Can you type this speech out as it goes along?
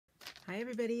Hi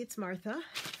everybody, it's Martha.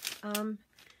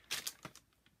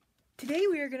 Today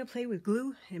we are going to play with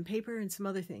glue and paper and some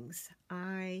other things.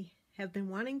 I have been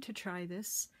wanting to try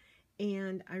this,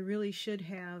 and I really should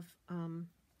have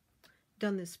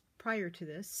done this prior to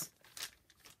this,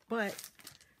 but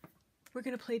we're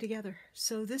going to play together.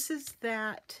 So this is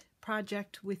that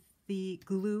project with the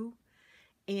glue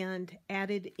and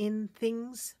added in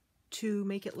things to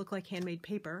make it look like handmade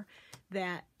paper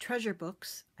that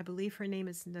Treasurebooks, I believe her name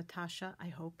is Natasha, I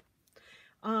hope,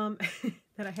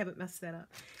 that I haven't messed that up,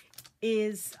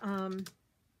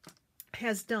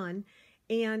 has done,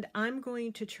 and I'm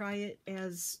going to try it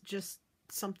as just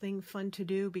something fun to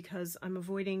do because I'm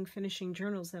avoiding finishing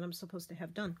journals that I'm supposed to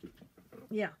have done.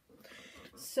 Yeah.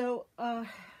 So,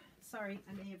 sorry,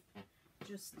 I may have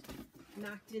just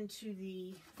knocked into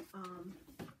the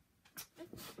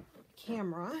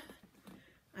camera.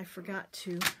 I forgot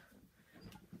to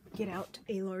get out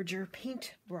a larger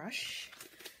paintbrush,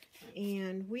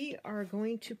 and we are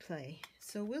going to play.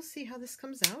 So we'll see how this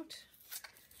comes out.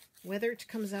 Whether it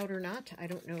comes out or not, I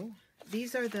don't know.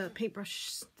 These are the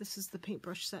paintbrush. This is the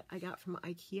paintbrush set I got from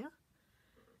IKEA.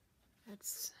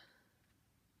 That's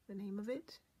the name of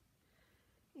it.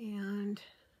 And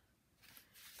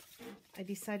I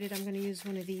decided I'm going to use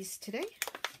one of these today.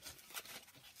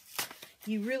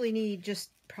 You really need just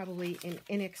probably an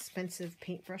inexpensive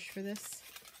paintbrush for this,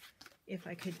 if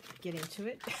I could get into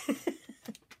it.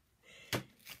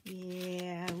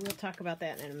 Yeah, we'll talk about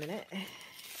that in a minute.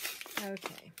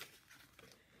 Okay.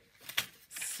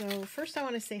 So first I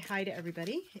want to say hi to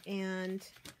everybody, and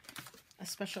a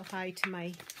special hi to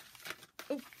my,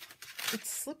 oh, it's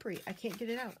slippery, I can't get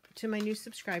it out, to my new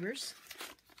subscribers.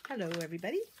 Hello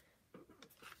everybody.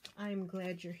 I'm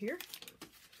glad you're here,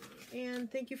 and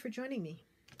thank you for joining me.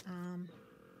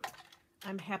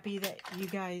 I'm happy that you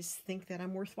guys think that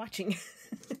I'm worth watching.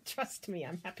 Trust me,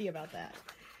 I'm happy about that.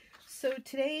 So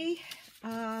today,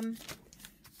 I'm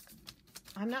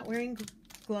not wearing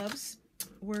gloves.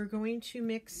 We're going to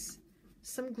mix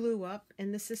some glue up,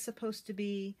 and this is supposed to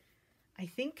be, I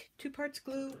think, 2 parts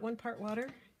glue, 1 part water.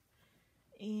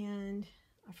 And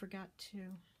I forgot to,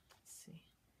 let's see,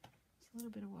 there's a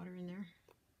little bit of water in there.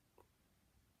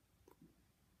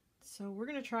 So we're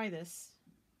going to try this.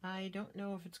 I don't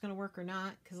know if it's going to work or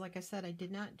not, because like I said, I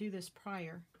did not do this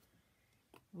prior.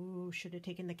 Ooh, should have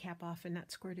taken the cap off and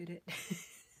not squirted it.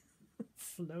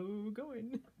 Slow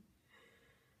going.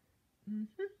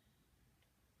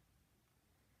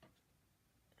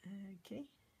 Okay.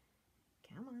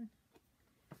 Come on.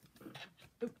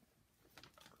 Oh,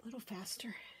 a little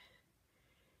faster.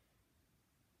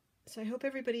 So I hope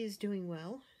everybody is doing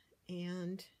well,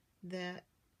 and that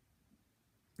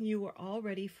you are all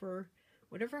ready for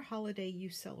whatever holiday you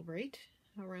celebrate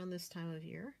around this time of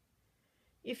year,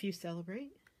 if you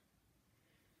celebrate.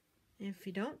 If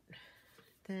you don't,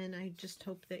 then I just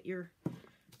hope that you're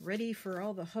ready for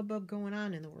all the hubbub going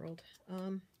on in the world.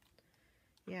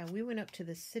 Yeah, we went up to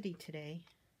the city today,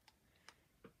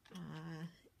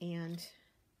 and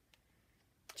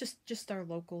just our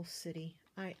local city.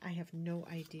 I have no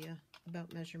idea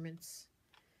about measurements.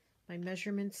 My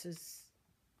measurements is,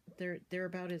 they're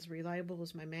about as reliable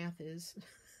as my math is.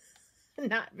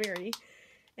 Not very.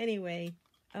 Anyway,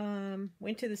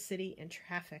 went to the city, and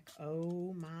traffic,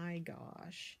 oh my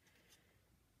gosh.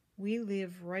 We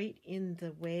live right in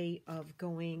the way of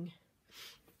going,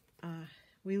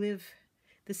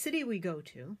 the city we go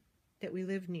to, that we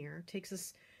live near, takes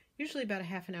us usually about a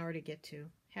half an hour to get to,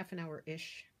 half an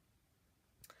hour-ish.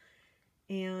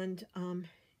 And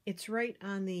it's right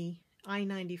on the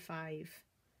I-95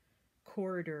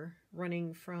 corridor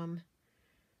running from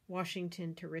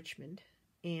Washington to Richmond,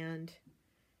 and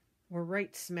we're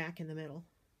right smack in the middle.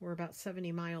 We're about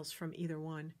 70 miles from either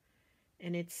one,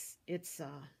 and it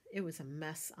was a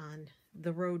mess on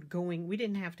the road going. We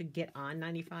didn't have to get on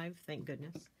 95, thank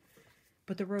goodness,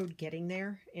 but the road getting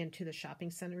there and to the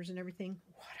shopping centers and everything,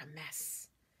 what a mess.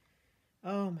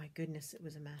 Oh my goodness, it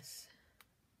was a mess.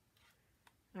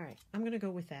 All right, I'm gonna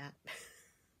go with that.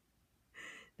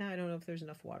 Now I don't know if there's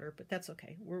enough water, but that's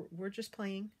okay. We're just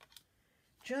playing.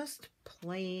 Just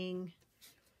playing.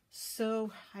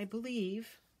 So I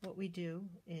believe what we do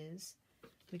is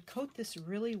we coat this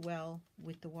really well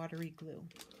with the watery glue.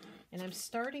 And I'm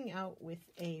starting out with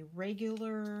a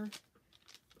regular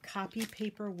copy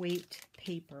paper weight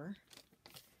paper,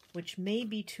 which may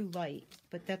be too light,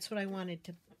 but that's what I wanted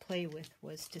to play with,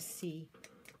 was to see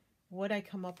what I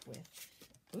come up with.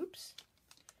 Oops.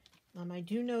 I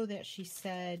do know that she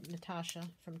said, Natasha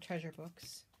from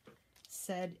Treasurebooks,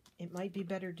 said it might be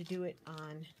better to do it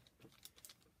on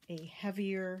a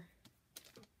heavier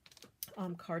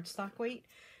cardstock weight,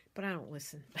 but I don't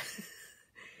listen.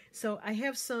 So I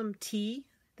have some tea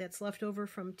that's left over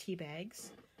from tea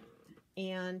bags.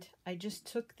 And I just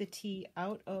took the tea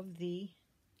out of the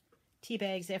tea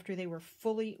bags after they were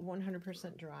fully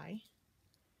 100% dry.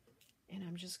 And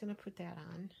I'm just going to put that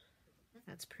on.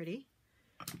 That's pretty.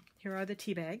 Here are the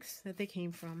tea bags that they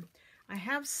came from. I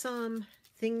have some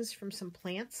things from some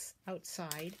plants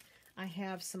outside. I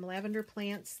have some lavender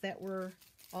plants that were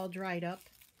all dried up.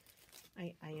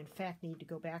 I in fact need to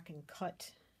go back and cut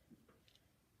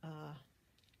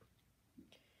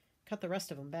the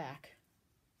rest of them back.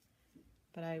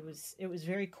 But it was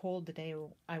very cold the day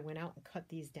I went out and cut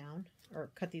these down, or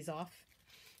cut these off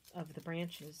of the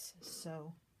branches.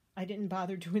 So I didn't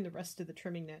bother doing the rest of the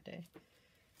trimming that day.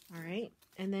 All right,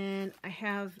 and then I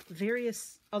have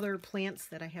various other plants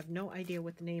that I have no idea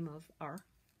what the name of are.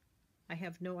 I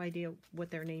have no idea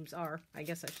what their names are, I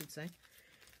guess I should say.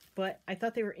 But I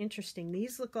thought they were interesting.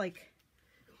 These look like,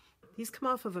 these come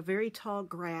off of a very tall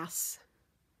grass.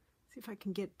 See if I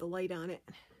can get the light on it.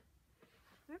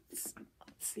 Let's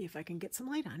see if I can get some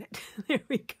light on it. There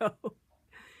we go.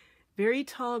 Very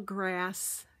tall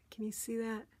grass. Can you see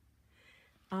that?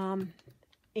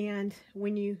 And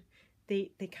when you,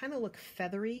 they kind of look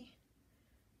feathery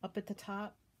up at the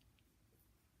top.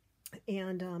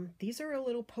 And these are a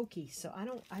little pokey, so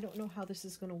I don't know how this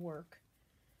is going to work.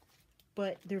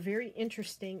 But they're very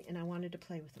interesting, and I wanted to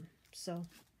play with them. So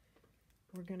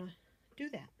we're going to do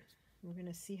that. We're going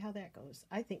to see how that goes.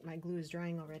 I think my glue is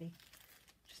drying already.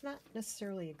 Which is not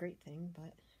necessarily a great thing,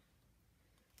 but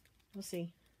we'll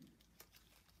see.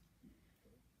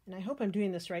 And I hope I'm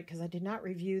doing this right, because I did not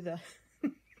review the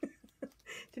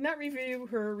did not review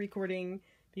her recording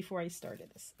before I started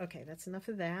this. Okay, that's enough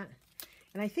of that.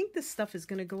 And I think this stuff is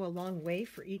going to go a long way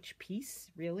for each piece,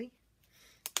 really.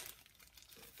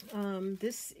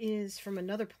 This is from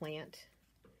another plant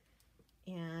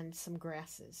and some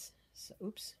grasses. So,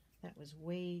 oops, that was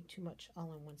way too much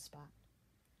all in one spot.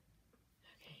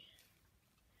 Okay.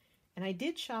 And I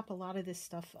did chop a lot of this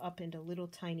stuff up into little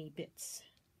tiny bits.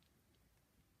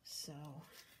 So,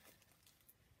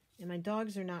 and my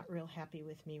dogs are not real happy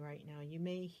with me right now. You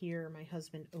may hear my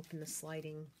husband open the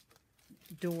sliding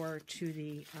door to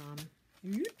the,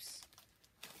 oops.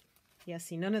 Yeah,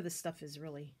 see, none of this stuff is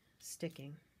really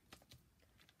sticking.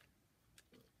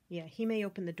 Yeah, he may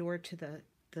open the door to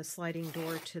the sliding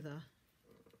door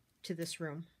to this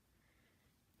room,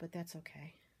 but that's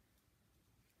okay.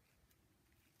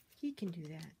 He can do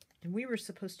that. And we were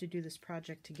supposed to do this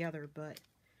project together, but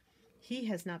he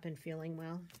has not been feeling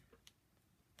well.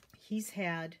 He's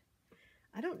had,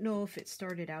 I don't know if it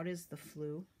started out as the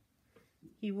flu.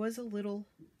 He was a little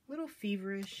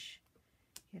feverish.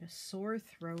 He had a sore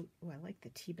throat. Oh, I like the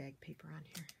tea bag paper on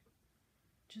here.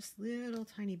 Just little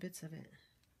tiny bits of it.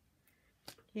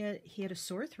 He had a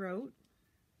sore throat,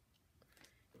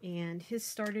 and his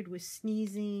started with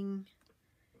sneezing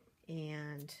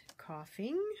and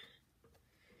coughing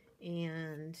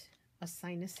and a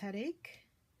sinus headache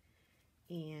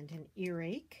and an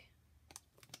earache.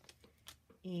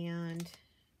 And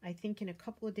I think in a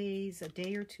couple of days, a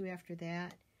day or two after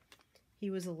that, he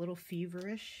was a little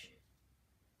feverish.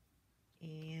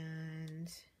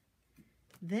 And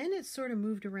then it sort of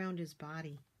moved around his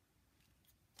body.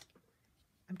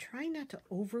 I'm trying not to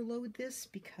overload this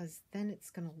because then it's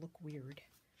going to look weird.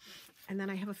 And then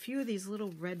I have a few of these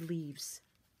little red leaves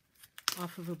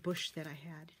off of a bush that I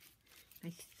had.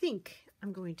 I think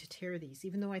I'm going to tear these,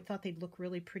 even though I thought they'd look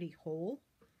really pretty whole.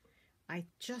 I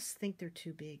just think they're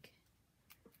too big.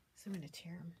 So I'm going to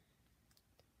tear them.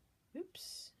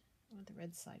 Oops. I want the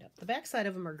red side up. The back side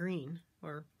of them are green,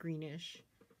 or greenish.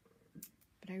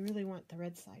 But I really want the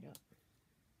red side up.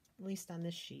 At least on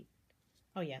this sheet.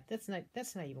 Oh yeah, that's not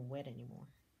even wet anymore.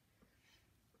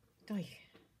 Oy.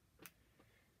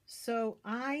 So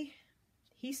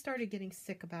he started getting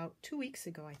sick about 2 weeks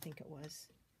ago, I think it was.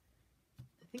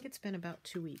 I think it's been about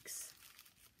 2 weeks.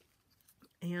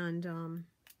 And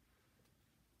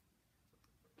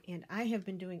I have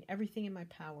been doing everything in my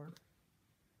power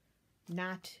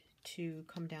not to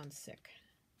come down sick.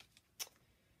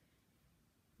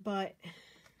 But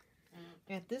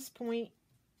at this point,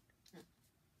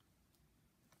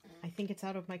 I think it's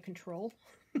out of my control.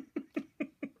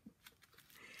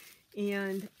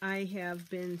 And I have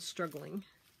been struggling.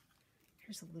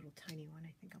 Here's a little tiny one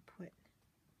I think I'll put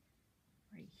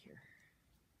right here.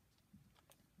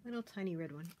 Little tiny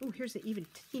red one. Oh, here's an even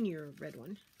teenier red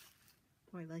one.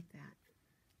 Oh, I like that.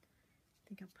 I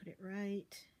think I'll put it right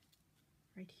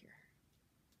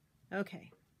here. Okay.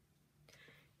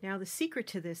 Now the secret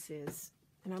to this is,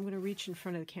 and I'm going to reach in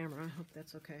front of the camera. I hope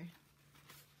that's okay.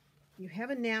 You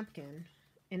have a napkin,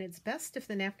 And it's best if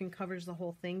the napkin covers the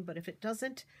whole thing, but if it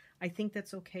doesn't, I think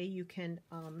that's okay. You can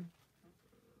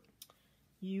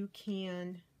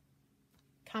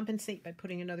compensate by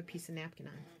putting another piece of napkin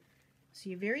on. So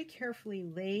you very carefully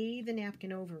lay the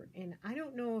napkin over, and I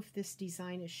don't know if this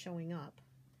design is showing up,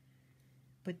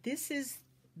 but this is,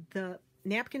 the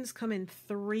napkins come in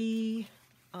 3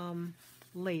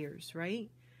 layers, right?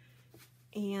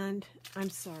 And I'm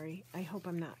sorry, I hope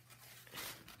I'm not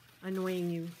annoying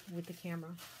you with the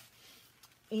camera.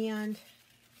 And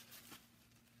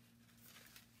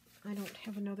I don't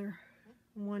have another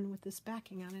one with this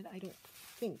backing on it, I don't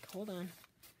think. Hold on.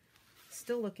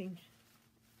 Still looking.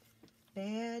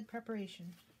 Bad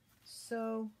preparation.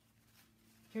 So,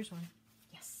 here's one.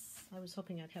 Yes, I was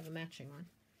hoping I'd have a matching one.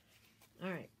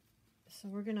 Alright, so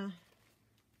we're gonna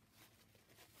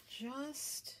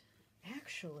just,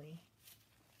 actually,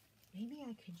 maybe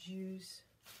I could use,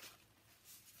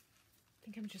 I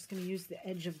think I'm just going to use the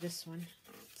edge of this one.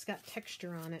 It's got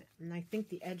texture on it, and I think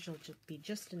the edge will just be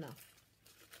just enough.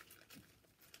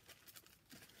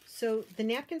 So the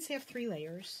napkins have 3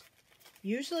 layers.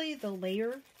 Usually the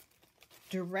layer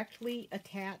directly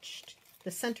attached,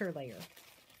 the center layer,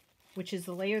 which is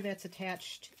the layer that's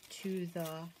attached to the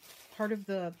part of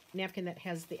the napkin that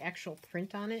has the actual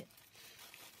print on it.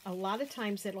 A lot of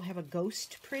times it'll have a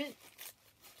ghost print.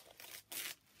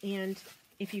 And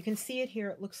if you can see it here,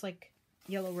 it looks like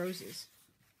yellow roses.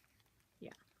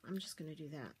 Yeah, I'm just going to do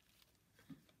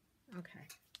that. Okay.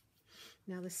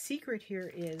 Now the secret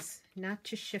here is not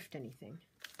to shift anything.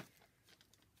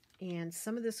 And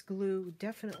some of this glue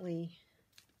definitely,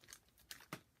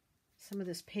 some of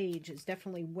this page is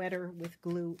definitely wetter with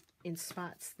glue in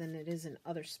spots than it is in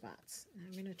other spots. And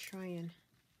I'm going to try and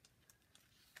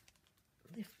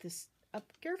lift this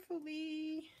up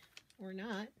carefully, or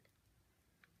not.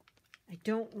 I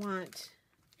don't want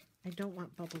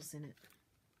bubbles in it.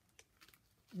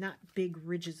 Not big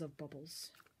ridges of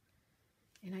bubbles.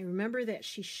 And I remember that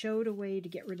she showed a way to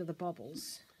get rid of the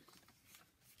bubbles.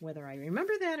 Whether I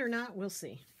remember that or not, we'll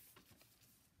see.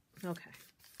 Okay.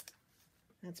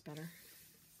 That's better.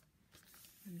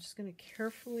 I'm just going to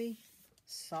carefully,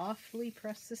 softly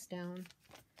press this down.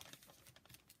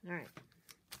 All right.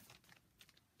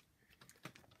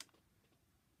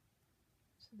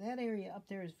 So that area up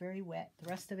there is very wet. The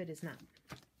rest of it is not.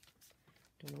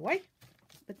 Don't know why,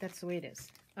 but that's the way it is.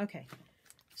 Okay.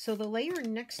 So the layer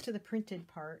next to the printed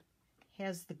part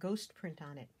has the ghost print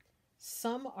on it.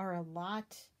 Some are a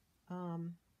lot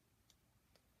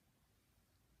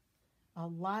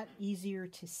easier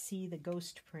to see the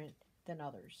ghost print than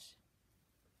others.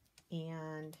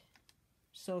 And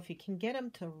so if you can get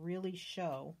them to really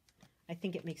show, I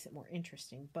think it makes it more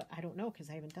interesting. But I don't know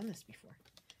because I haven't done this before.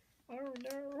 Oh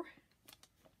no.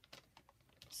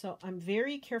 So I'm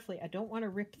very carefully, I don't want to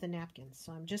rip the napkin,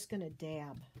 so I'm just going to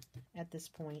dab at this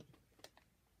point.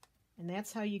 And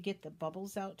that's how you get the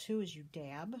bubbles out too, is you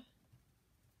dab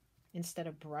instead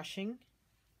of brushing.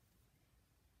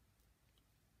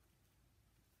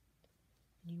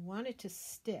 You want it to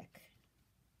stick.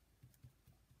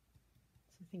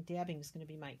 So I think dabbing is going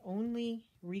to be my only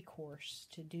recourse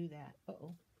to do that.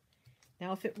 Uh-oh.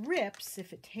 Now if it rips,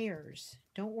 if it tears,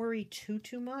 don't worry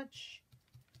too much.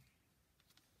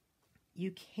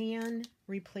 You can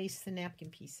replace the napkin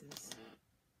pieces.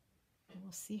 And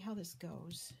we'll see how this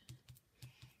goes.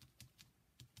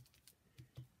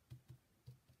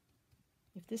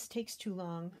 If this takes too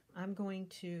long, I'm going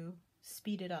to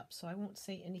speed it up, so I won't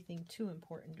say anything too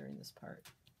important during this part.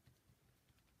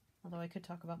 Although I could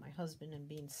talk about my husband and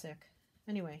being sick.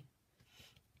 Anyway,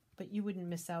 but you wouldn't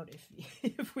miss out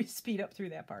if we speed up through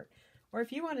that part. Or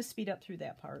if you want to speed up through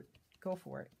that part, go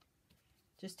for it.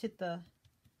 Just hit the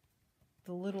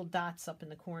little dots up in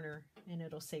the corner and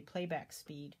it'll say playback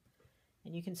speed.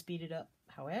 And you can speed it up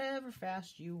however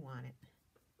fast you want it.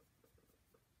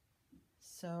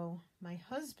 So my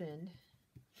husband,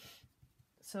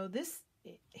 so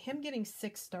him getting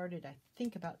sick started, I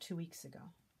think, about 2 weeks ago.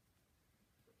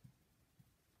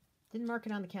 Didn't mark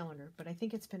it on the calendar, but I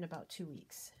think it's been about 2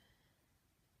 weeks.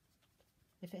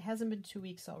 If it hasn't been 2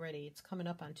 weeks already, it's coming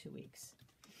up on 2 weeks.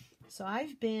 So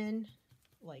I've been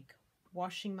like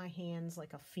washing my hands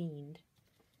like a fiend,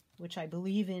 which I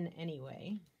believe in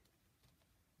anyway.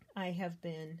 I have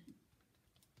been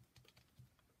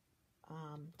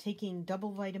taking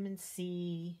double vitamin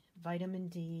C, vitamin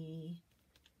D,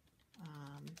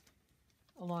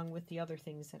 along with the other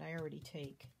things that I already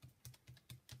take.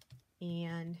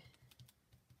 And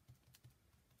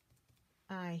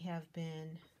I have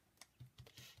been,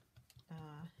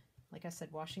 like I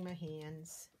said, washing my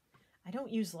hands. I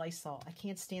don't use Lysol. I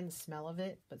can't stand the smell of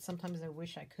it, but sometimes I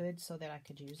wish I could so that I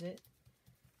could use it.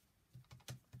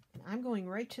 I'm going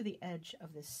right to the edge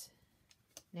of this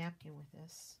napkin with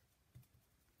this.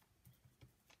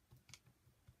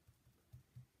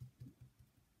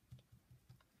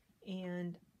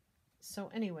 And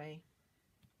so anyway,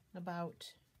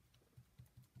 about,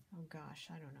 oh gosh,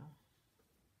 I don't know.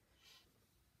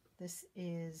 This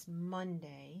is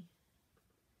Monday.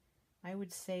 I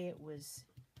would say it was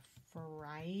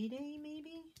Friday,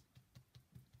 maybe?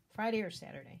 Friday or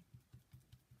Saturday.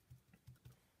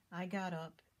 I got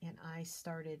up and I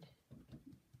started,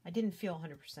 I didn't feel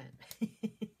 100%.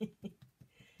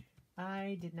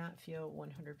 I did not feel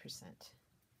 100%.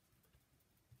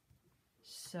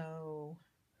 So,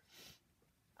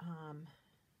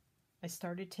 I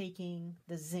started taking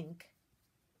the zinc,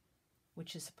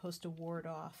 which is supposed to ward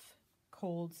off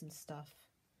colds and stuff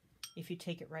if you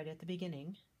take it right at the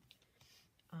beginning.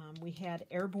 We had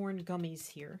airborne gummies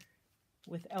here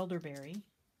with elderberry,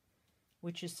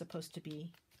 which is supposed to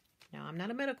be, now I'm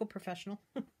not a medical professional,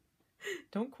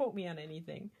 don't quote me on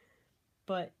anything,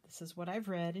 but this is what I've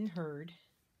read and heard.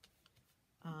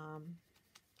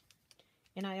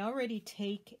 And I already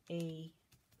take a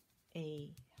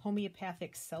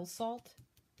homeopathic cell salt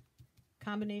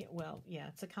combination. Well, yeah,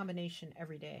 it's a combination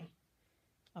every day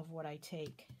of what I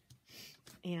take.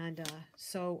 And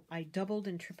so I doubled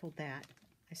and tripled that.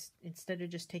 Instead of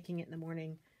just taking it in the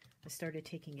morning, I started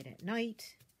taking it at night.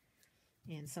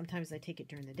 And sometimes I take it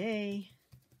during the day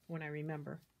when I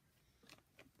remember.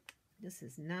 This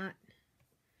is not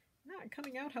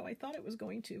coming out how I thought it was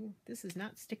going to. This is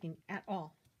not sticking at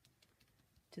all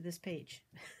to this page.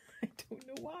 I don't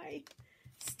know why.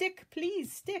 Stick,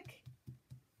 please, stick.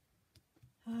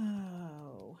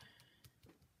 Oh.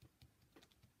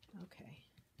 Okay.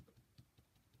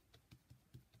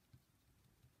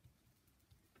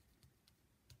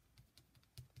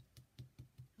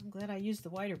 I'm glad I used the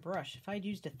wider brush. If I'd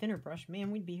used a thinner brush,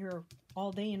 man, we'd be here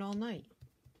all day and all night.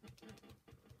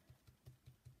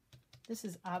 This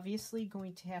is obviously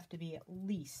going to have to be at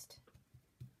least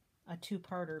a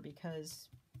two-parter because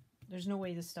there's no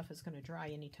way this stuff is going to dry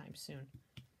anytime soon.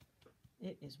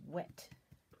 It is wet.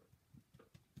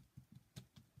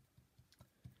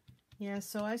 Yeah,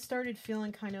 so I started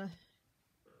feeling kind of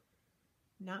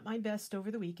not my best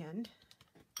over the weekend.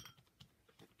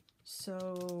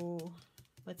 So,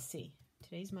 let's see.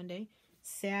 Today's Monday.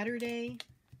 Saturday,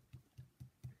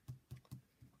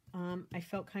 I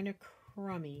felt kind of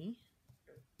crummy.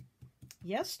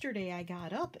 Yesterday I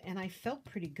got up and I felt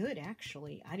pretty good,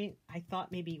 actually. I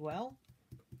thought maybe, well,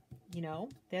 you know,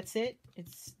 that's it.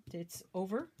 It's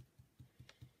over.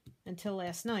 Until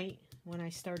last night when I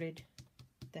started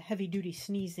the heavy-duty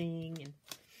sneezing and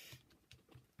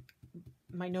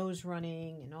my nose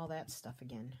running and all that stuff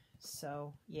again.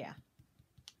 So, yeah.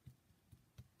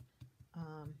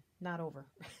 Not over.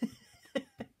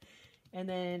 And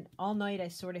then all night I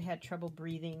sort of had trouble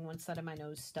breathing, one side of my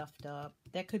nose stuffed up.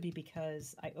 That could be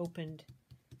because I opened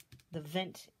the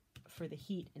vent for the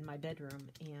heat in my bedroom,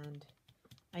 and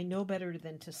I know better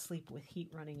than to sleep with heat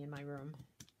running in my room.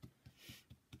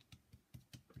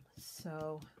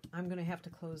 So I'm going to have to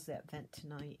close that vent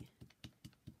tonight.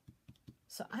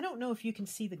 So I don't know if you can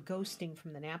see the ghosting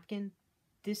from the napkin.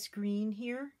 This green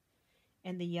here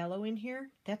and the yellow in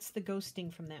here, that's the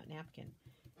ghosting from that napkin.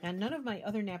 Now, none of my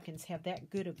other napkins have that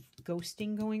good of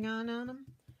ghosting going on them.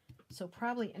 So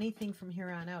probably anything from here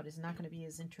on out is not going to be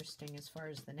as interesting as far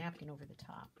as the napkin over the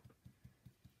top.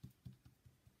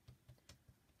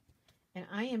 And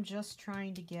I am just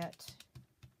trying to get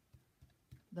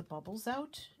the bubbles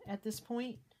out at this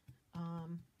point.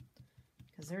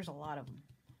 Because there's a lot of them.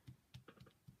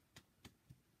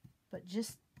 But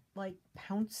just like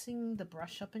pouncing the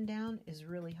brush up and down is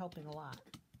really helping a lot.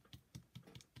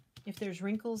 If there's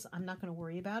wrinkles, I'm not going to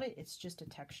worry about it. It's just a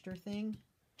texture thing.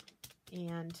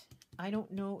 And I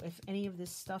don't know if any of this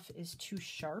stuff is too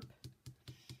sharp.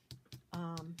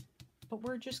 But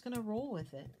we're just going to roll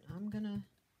with it. I'm going to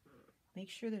make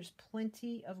sure there's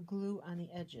plenty of glue on the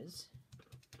edges.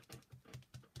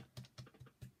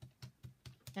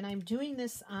 And I'm doing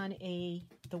this on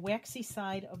the waxy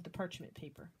side of the parchment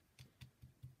paper.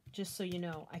 Just so you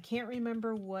know. I can't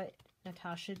remember what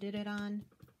Natasha did it on.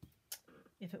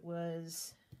 If it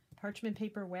was parchment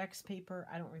paper, wax paper,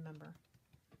 I don't remember.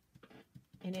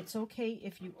 And it's okay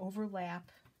if you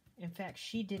overlap. In fact,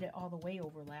 she did it all the way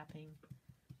overlapping.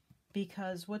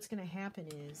 Because what's going to happen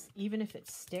is, even if it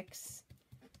sticks,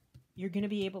 you're going to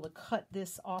be able to cut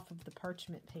this off of the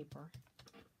parchment paper.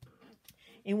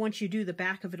 And once you do, the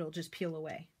back of it will just peel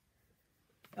away.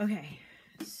 Okay,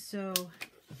 so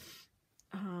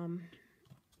I'm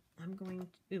going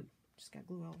to, ooh, just got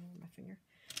glue all over my finger.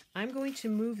 I'm going to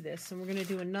move this, and we're going to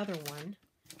do another one.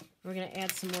 We're going to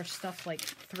add some more stuff like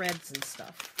threads and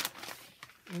stuff.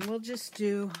 And we'll just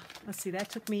do, let's see, that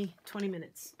took me 20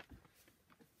 minutes.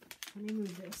 Let me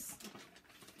move this.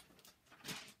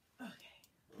 Okay,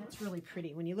 that's really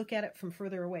pretty. When you look at it from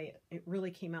further away, it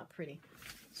really came out pretty.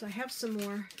 So I have some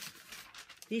more.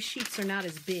 These sheets are not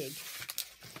as big.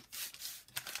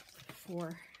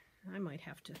 I might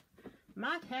have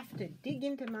to dig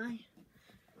into my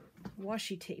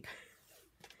washi tape.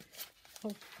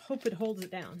 Hope it holds it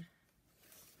down.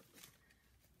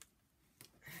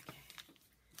 Okay.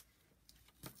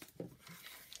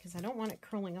 Because I don't want it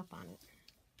curling up on it.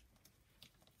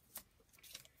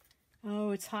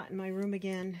 Oh, it's hot in my room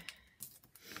again.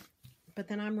 But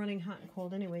then I'm running hot and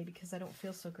cold anyway because I don't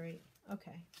feel so great.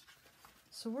 Okay.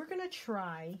 So we're going to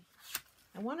try,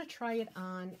 I want to try it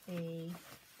on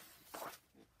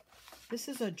this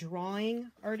is a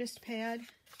drawing artist pad.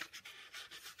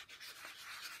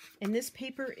 And this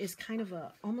paper is kind of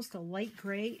almost a light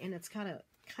gray, and it's got a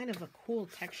kind of a cool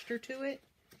texture to it.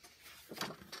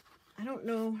 I don't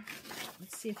know.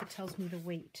 Let's see if it tells me the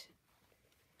weight.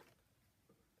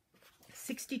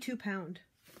 62 pound.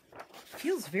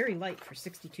 Feels very light for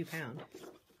 62 pound.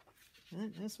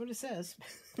 That's what it says.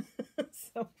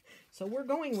 So we're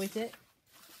going with it.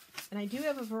 And I do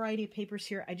have a variety of papers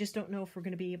here. I just don't know if we're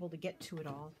going to be able to get to it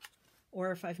all,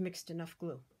 or if I've mixed enough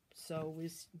glue. So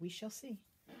we shall see.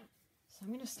 So I'm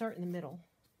going to start in the middle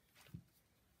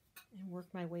and work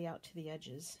my way out to the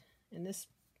edges. And this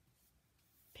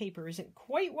paper isn't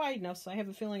quite wide enough, so I have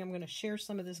a feeling I'm going to share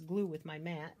some of this glue with my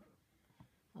mat.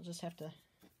 I'll just have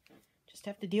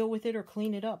to deal with it or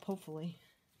clean it up, hopefully.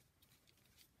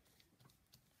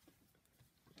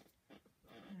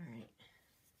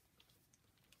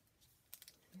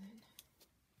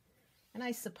 And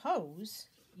I suppose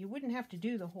you wouldn't have to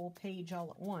do the whole page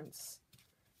all at once,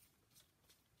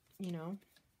 you know,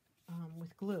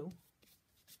 with glue.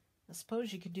 I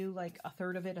suppose you could do like a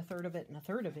third of it, a third of it, and a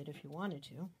third of it if you wanted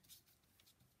to.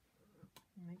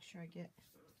 Make sure I get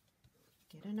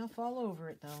enough all over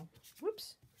it, though.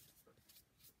 Whoops.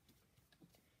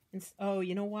 And, oh,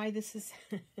 you know why this is...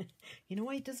 you know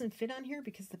why it doesn't fit on here?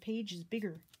 Because the page is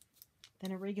bigger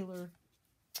than a regular...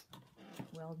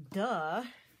 Well, duh.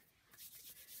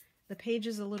 The page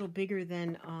is a little bigger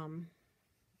than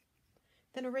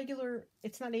a regular,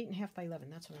 it's not 8.5 by 11.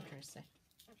 That's what I'm trying to say.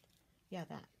 Yeah,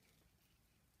 that.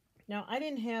 Now, I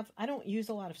don't use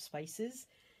a lot of spices,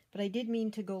 but I did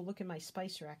mean to go look in my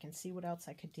spice rack and see what else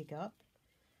I could dig up.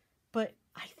 But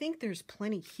I think there's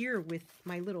plenty here with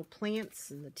my little plants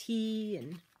and the tea,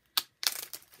 and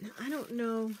I don't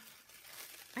know.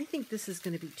 I think this is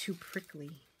going to be too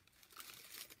prickly.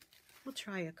 We'll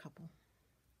try a couple.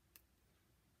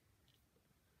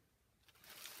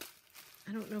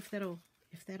 I don't know if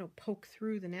that'll poke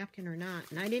through the napkin or not.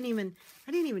 And I didn't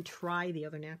even try the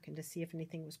other napkin to see if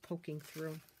anything was poking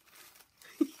through.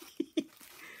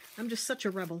 I'm just such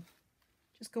a rebel.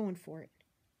 Just going for it.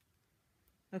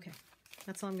 Okay,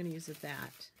 that's all I'm going to use of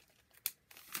that.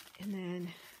 And then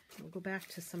we'll go back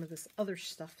to some of this other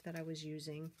stuff that I was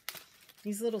using.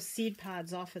 These little seed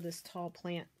pods off of this tall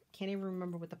plant. Can't even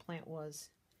remember what the plant was.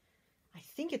 I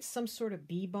think it's some sort of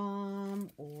bee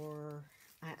balm, or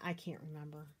I can't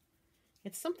remember.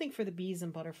 It's something for the bees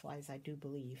and butterflies, I do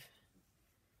believe.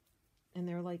 And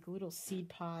they're like little seed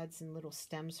pods and little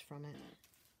stems from it.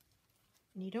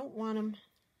 And you don't want them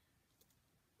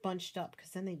bunched up,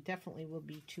 because then they definitely will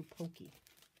be too pokey.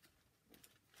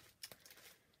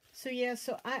 So yeah,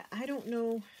 so I don't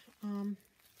know.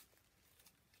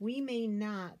 We may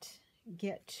not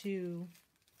get to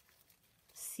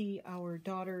see our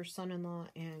daughter, son-in-law,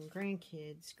 and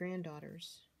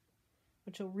granddaughters,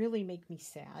 which will really make me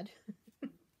sad.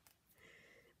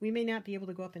 We may not be able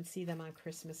to go up and see them on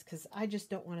Christmas, because I just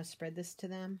don't want to spread this to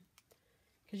them.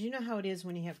 Because you know how it is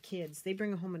when you have kids. They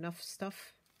bring home enough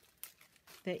stuff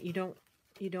that you don't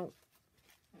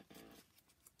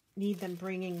need them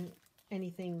bringing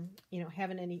anything,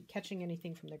 catching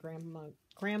anything from the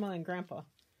grandma and grandpa.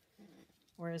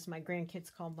 Or as my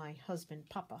grandkids call my husband,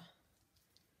 Papa.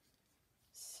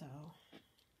 So,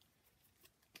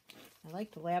 I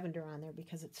like the lavender on there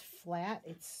because it's flat,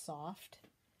 it's soft,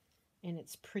 and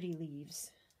it's pretty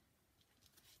leaves.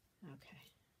 Okay,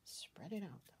 spread it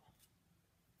out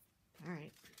though. All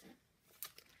right.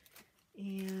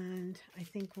 And I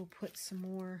think we'll put some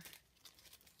more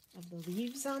of the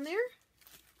leaves on there.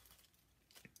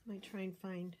 Might try and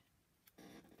find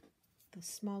the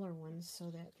smaller ones so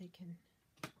that they can...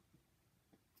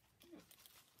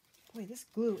 Boy, this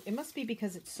glue, it must be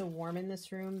because it's so warm in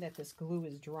this room that this glue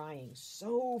is drying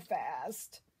so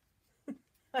fast.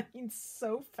 I mean,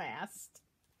 so fast.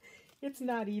 It's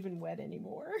not even wet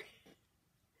anymore,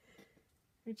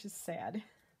 which is sad.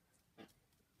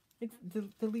 It's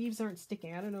the leaves aren't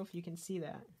sticking. I don't know if you can see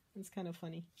that. It's kind of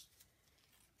funny.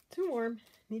 Too warm.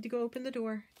 Need to go open the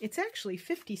door. It's actually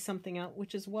 50 something out,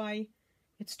 which is why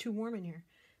it's too warm in here.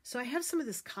 So I have some of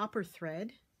this copper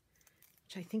thread,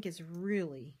 which I think is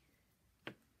really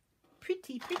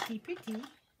pretty, pretty, pretty.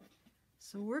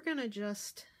 So we're gonna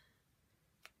just,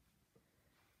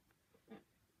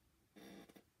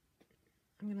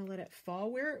 I'm gonna let it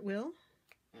fall where it will,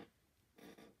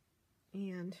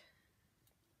 and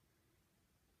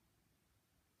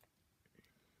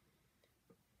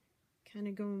kind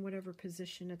of go in whatever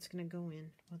position it's going to go in.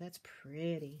 Well, that's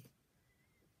pretty.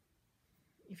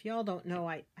 If y'all don't know,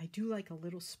 I do like a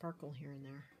little sparkle here and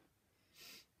there.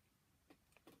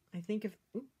 I think if...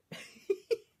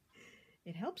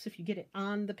 it helps if you get it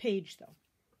on the page, though.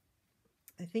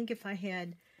 I think if I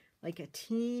had like a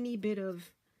teeny bit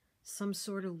of some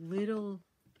sort of little,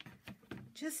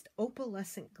 just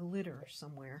opalescent glitter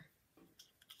somewhere.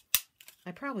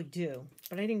 I probably do,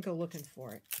 but I didn't go looking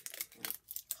for it.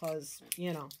 Because,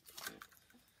 you know,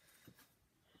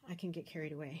 I can get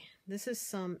carried away. This is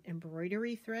some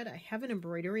embroidery thread. I have an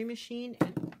embroidery machine,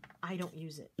 and I don't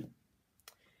use it.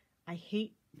 I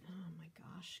hate... Oh, my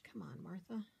gosh. Come on,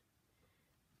 Martha.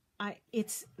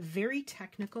 It's very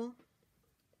technical,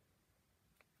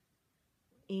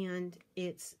 and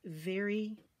it's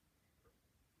very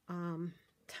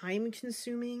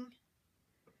time-consuming,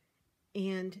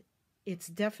 and it's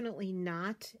definitely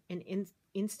not an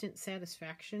instant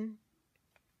satisfaction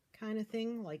kind of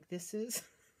thing like this is.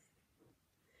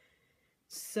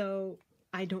 So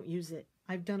I don't use it.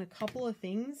 I've done a couple of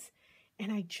things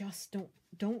and I just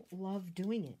don't love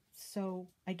doing it. So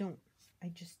I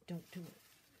just don't do it.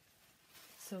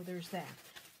 So there's that.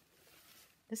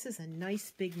 This is a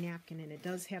nice big napkin and it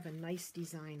does have a nice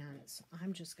design on it. So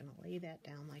I'm just going to lay that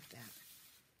down like that.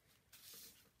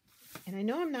 And I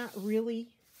know I'm not really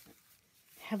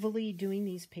heavily doing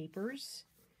these papers,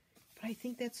 but I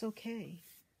think that's okay.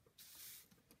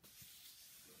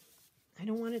 I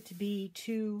don't want it to be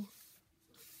too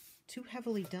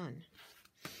heavily done.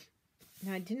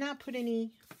 Now, I did not put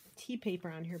any tea paper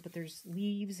on here, but there's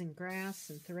leaves and grass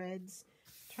and threads.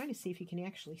 I'm trying to see if you can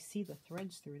actually see the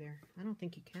threads through there. I don't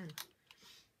think you can.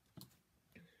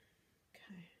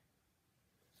 Okay.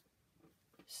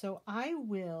 So I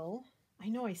know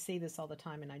I say this all the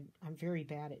time, and I'm very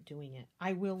bad at doing it.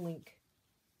 I will link,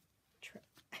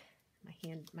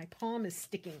 my palm is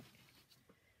sticking.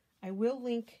 I will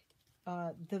link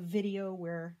the video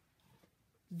where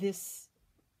this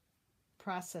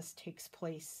process takes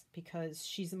place, because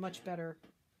she's much better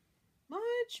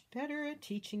at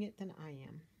teaching it than I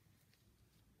am.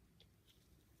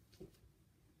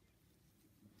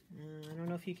 I don't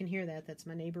know if you can hear that. That's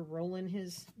my neighbor rolling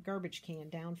his garbage can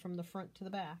down from the front to the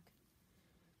back.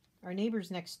 Our neighbors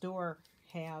next door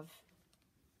have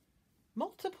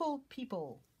multiple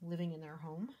people living in their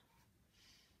home.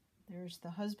 There's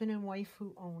the husband and wife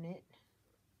who own it.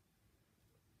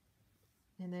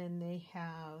 And then they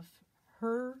have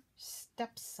her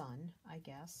stepson, I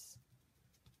guess.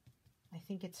 I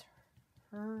think it's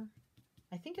her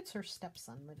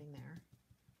stepson living there.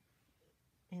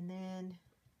 And then,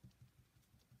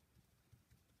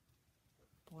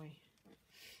 boy,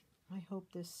 I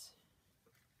hope this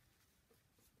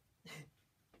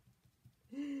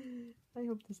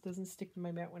doesn't stick to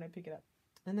my mat when I pick it up.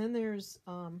 And then there's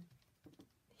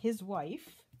his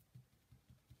wife.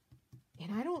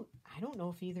 And I don't know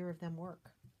if either of them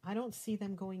work. I don't see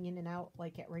them going in and out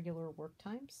like at regular work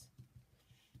times.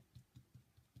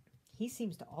 He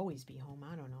seems to always be home.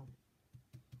 I don't know.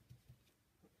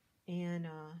 And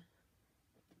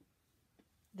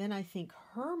then I think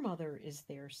her mother is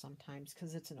there sometimes,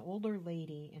 because it's an older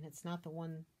lady and it's not the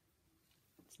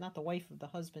wife of the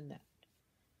husband that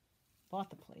bought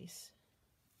the place.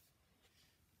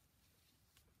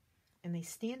 And they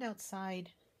stand outside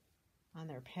on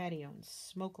their patio and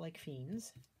smoke like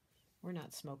fiends. We're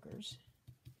not smokers.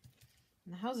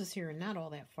 And the houses here are not all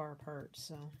that far apart,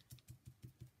 so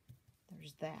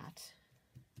there's that.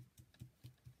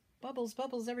 Bubbles,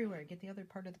 bubbles everywhere. Get the other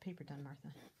part of the paper done, Martha.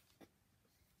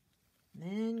 And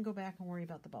then go back and worry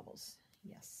about the bubbles.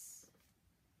 Yes.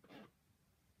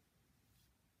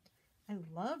 I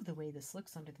love the way this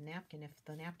looks under the napkin if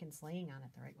the napkin's laying on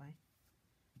it the right way.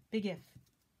 Big if.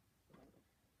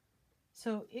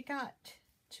 So it got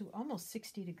to almost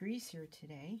 60 degrees here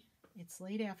today. It's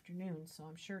late afternoon, so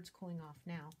I'm sure it's cooling off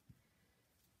now.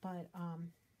 But,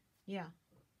 yeah,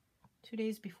 2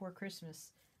 days before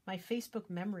Christmas, my Facebook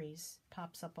memories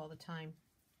pops up all the time,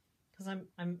 because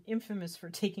I'm infamous for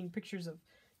taking pictures of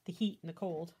the heat and the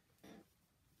cold.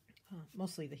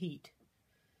 Mostly the heat.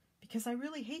 Because I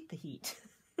really hate the heat.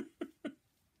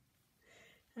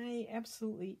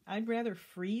 I'd rather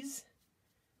freeze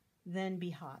than be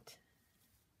hot.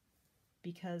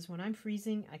 Because when I'm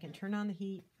freezing, I can turn on the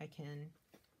heat, I can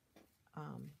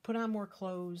put on more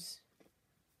clothes,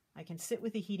 I can sit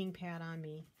with a heating pad on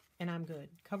me, and I'm good.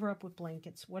 Cover up with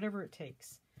blankets, whatever it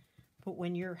takes. But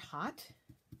when you're hot,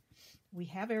 we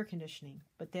have air conditioning,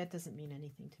 but that doesn't mean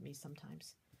anything to me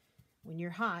sometimes. When you're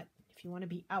hot, if you want to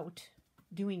be out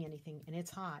doing anything and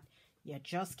it's hot, you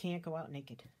just can't go out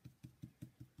naked.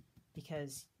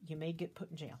 Because you may get put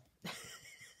in jail.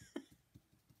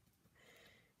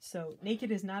 So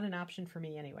naked is not an option for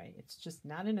me anyway. It's just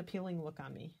not an appealing look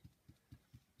on me.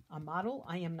 A model,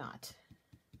 I am not.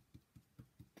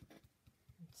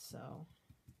 So,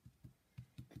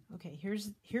 okay,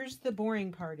 here's the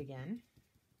boring part again.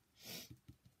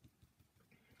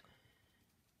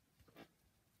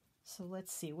 So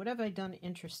let's see, what have I done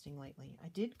interesting lately? I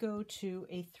did go to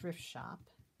a thrift shop.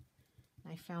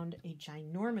 I found a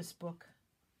ginormous book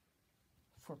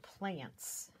for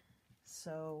plants.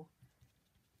 So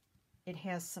it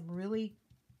has some really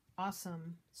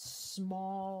awesome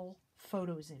small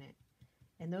photos in it.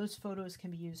 And those photos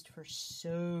can be used for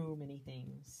so many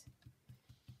things.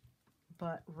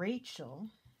 But Rachel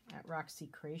at Roxy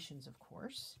Creations, of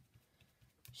course,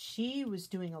 she was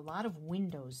doing a lot of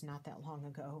windows not that long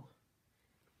ago.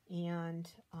 And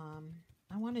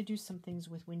I want to do some things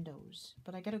with windows,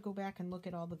 but I got to go back and look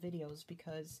at all the videos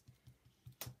because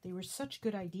they were such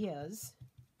good ideas.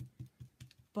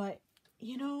 But,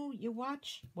 you know, you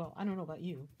watch, well, I don't know about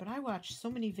you, but I watch so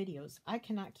many videos, I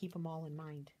cannot keep them all in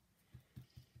mind.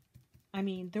 I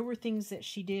mean, there were things that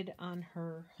she did on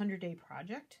her 100-day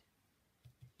project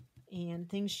and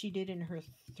things she did in her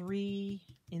 3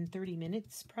 in 30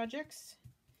 minutes projects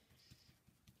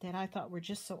that I thought were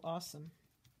just so awesome.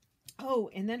 Oh,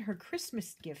 and then her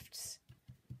Christmas gifts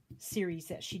series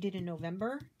that she did in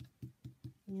November.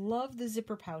 Love the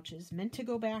zipper pouches. Meant to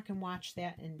go back and watch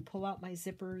that and pull out my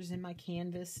zippers and my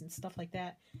canvas and stuff like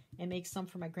that and make some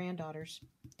for my granddaughters.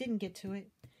 Didn't get to it.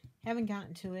 Haven't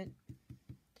gotten to it.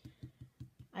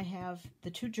 I have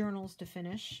the 2 journals to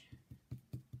finish.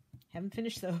 Haven't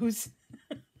finished those.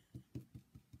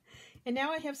 And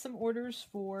now I have some orders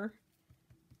for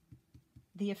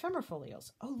the ephemera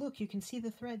folios. Oh, look, you can see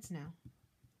the threads now.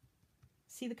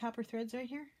 See the copper threads right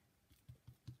here?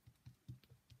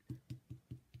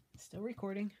 Still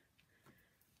recording.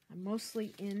 I'm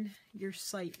mostly in your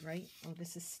sight, right? Oh,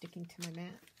 this is sticking to my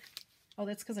mat. Oh,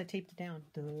 that's because I taped it down.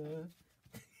 Duh.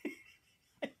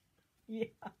 Yeah.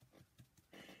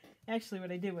 Actually,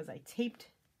 what I did was I taped...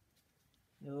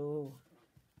 No.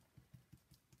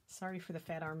 Sorry for the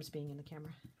fat arms being in the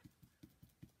camera.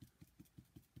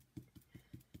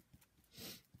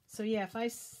 So yeah, if I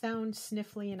sound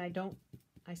sniffly and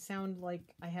I sound like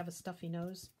I have a stuffy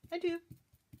nose, I do.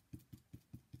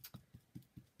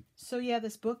 So yeah,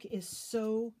 this book is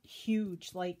so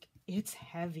huge, like it's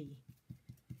heavy.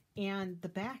 And the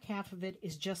back half of it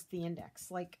is just the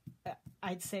index. Like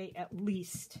I'd say at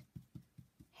least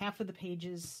half of the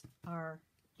pages are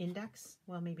index.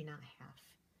 Well, maybe not half.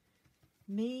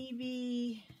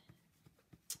 Maybe,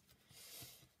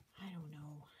 I don't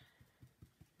know.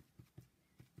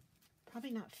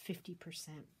 Probably not 50%,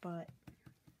 but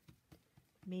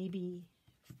maybe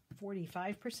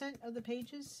 45% of the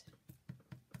pages.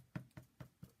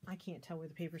 I can't tell where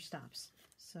the paper stops.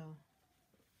 So,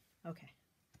 okay.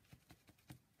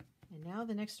 And now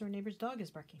the next door neighbor's dog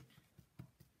is barking.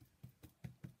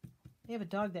 They have a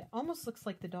dog that almost looks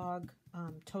like the dog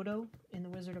Toto in The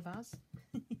Wizard of Oz.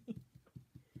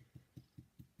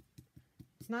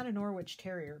 It's not a Norwich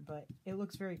Terrier, but it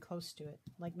looks very close to it.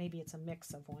 Like maybe it's a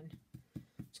mix of one.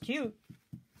 It's cute.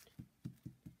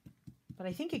 But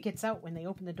I think it gets out when they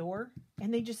open the door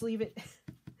and they just leave it.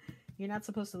 You're not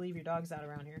supposed to leave your dogs out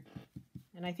around here.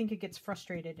 And I think it gets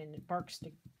frustrated and it barks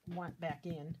to want back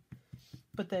in.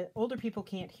 But the older people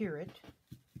can't hear it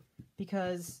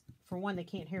because, for one, they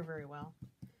can't hear very well.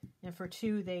 And for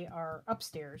 2, they are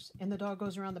upstairs. And the dog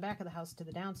goes around the back of the house to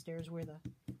the downstairs where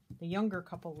the younger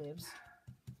couple lives.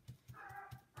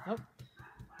 Nope.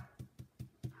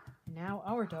 Now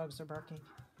our dogs are barking.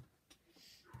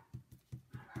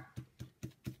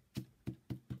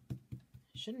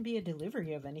 Shouldn't be a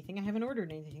delivery of anything. I haven't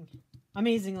ordered anything.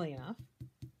 Amazingly enough.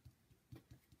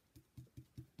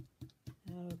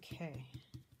 Okay.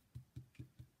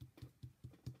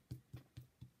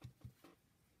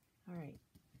 Alright.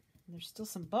 There's still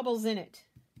some bubbles in it.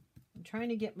 I'm trying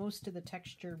to get most of the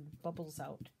textured bubbles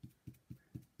out.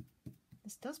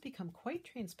 This does become quite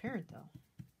transparent, though.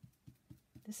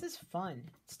 This is fun.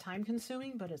 It's time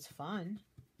consuming, but it's fun.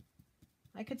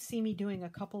 I could see me doing a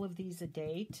couple of these a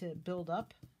day to build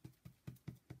up.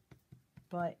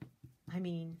 But, I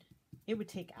mean, it would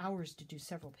take hours to do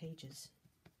several pages.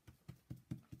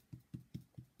 I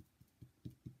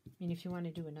mean, if you want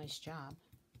to do a nice job.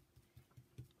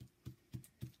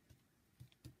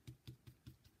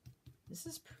 This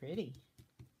is pretty.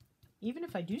 Even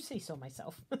if I do say so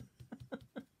myself.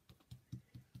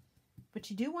 But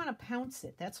you do want to pounce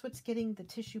it. That's what's getting the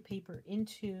tissue paper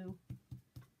into,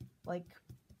 like,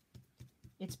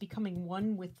 it's becoming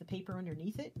one with the paper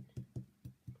underneath it.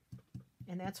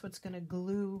 And that's what's going to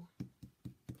glue.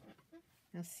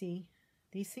 Now see,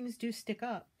 these things do stick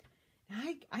up.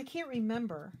 I can't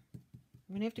remember.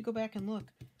 I'm going to have to go back and look.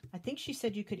 I think she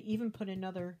said you could even put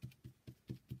another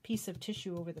piece of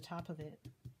tissue over the top of it.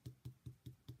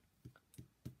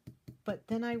 But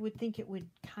then I would think it would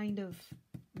kind of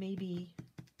maybe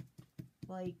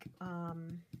like,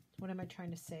 what am I trying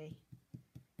to say?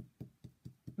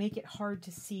 Make it hard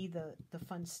to see the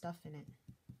fun stuff in it.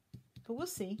 But we'll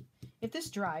see. If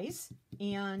this dries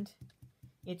and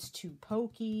it's too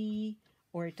pokey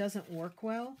or it doesn't work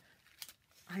well,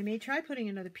 I may try putting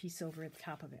another piece over at the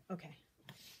top of it. Okay,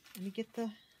 let me get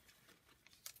the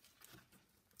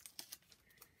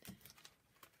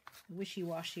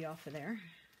wishy-washy off of there.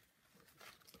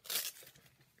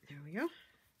 There we go.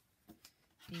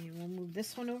 And we'll move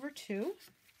this one over too.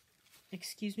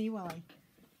 Excuse me while I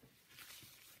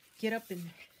get up and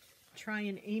try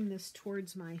and aim this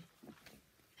towards my...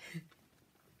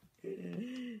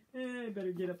 I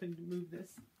better get up and move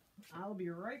this. I'll be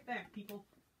right back, people.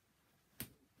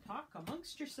 Talk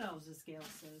amongst yourselves, as Gail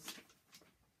says.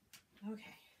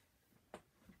 Okay.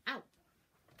 Ow.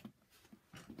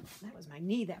 That was my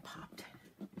knee that popped.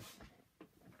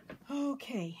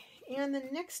 Okay. And the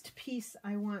next piece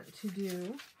I want to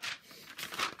do,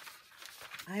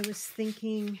 I was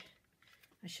thinking,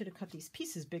 I should have cut these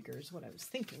pieces bigger is what I was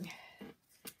thinking.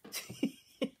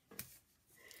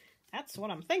 That's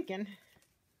what I'm thinking.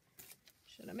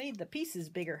 Should have made the pieces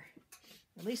bigger,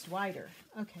 at least wider.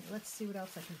 Okay, let's see what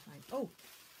else I can find. Oh,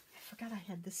 I forgot I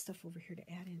had this stuff over here to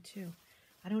add in too.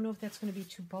 I don't know if that's going to be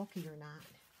too bulky or not.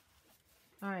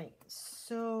 All right,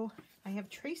 so I have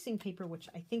tracing paper, which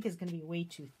I think is going to be way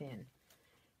too thin.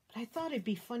 But I thought it'd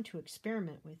be fun to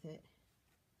experiment with it.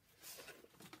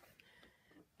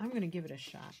 I'm going to give it a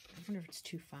shot. I wonder if it's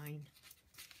too fine.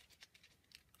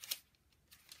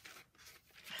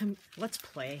 Let's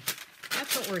play.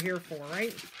 That's what we're here for,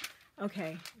 right?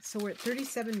 Okay, so we're at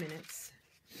 37 minutes.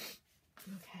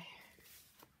 Okay.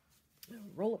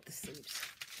 Roll up the sleeves.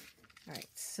 All right,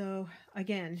 so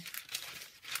again,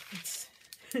 it's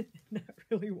not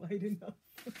really wide enough.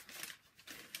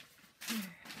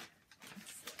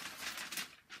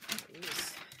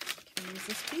 Can I use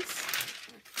this piece?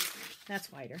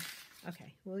 That's wider.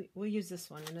 Okay, we'll use this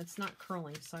one, and it's not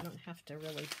curling, so I don't have to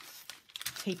really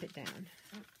tape it down.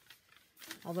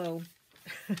 Although,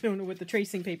 I don't know what the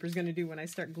tracing paper is going to do when I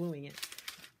start gluing it.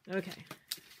 Okay,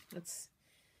 let's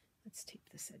tape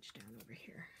this edge down over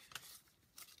here.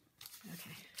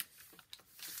 Okay.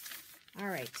 All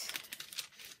right.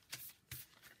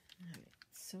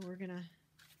 So we're going to,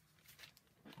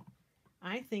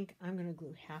 I think I'm going to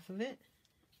glue half of it.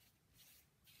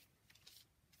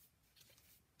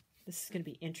 This is going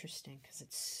to be interesting because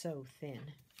it's so thin.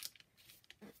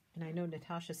 And I know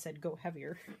Natasha said go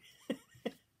heavier.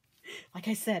 Like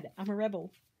I said, I'm a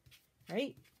rebel,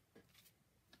 right?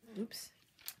 Oops.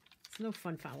 It's no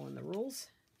fun following the rules.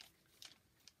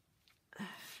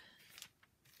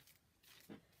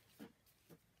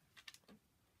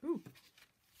 Ooh.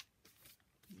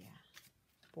 Yeah.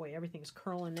 Boy, everything's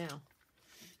curling now.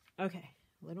 Okay,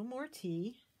 a little more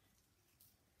tea.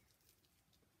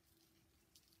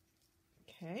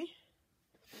 Okay.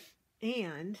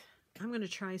 And I'm going to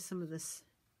try some of this.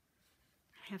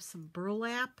 I have some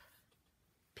burlap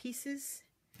pieces.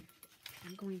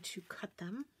 I'm going to cut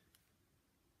them.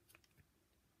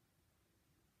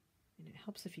 And it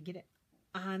helps if you get it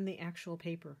on the actual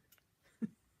paper.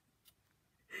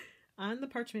 On the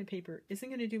parchment paper isn't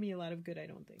going to do me a lot of good, I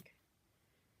don't think.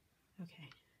 Okay.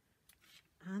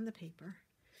 On the paper.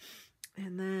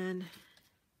 And then I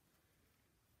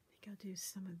think I'll do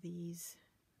some of these.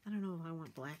 I don't know if I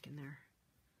want black in there.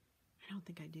 I don't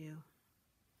think I do.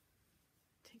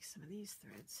 Take some of these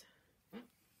threads.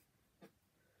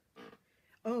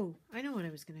 Oh, I know what I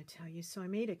was going to tell you. So I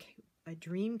made a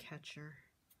dream catcher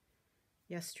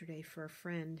yesterday for a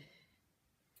friend.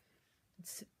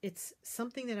 It's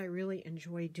something that I really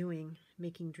enjoy doing,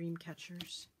 making dream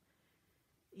catchers.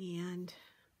 And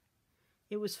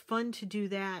it was fun to do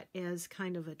that as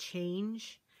kind of a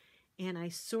change And I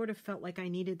sort of felt like I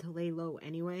needed to lay low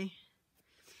anyway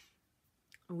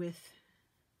with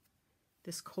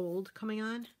this cold coming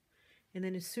on. And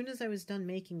then as soon as I was done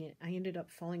making it, I ended up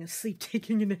falling asleep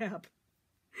taking a nap.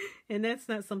 And that's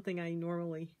not something I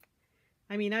normally...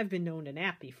 I mean, I've been known to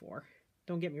nap before.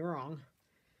 Don't get me wrong.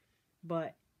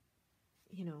 But,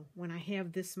 you know, when I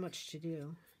have this much to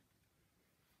do...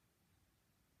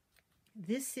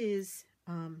 This is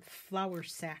flour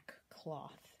sack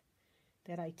cloth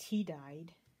that I tea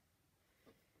dyed.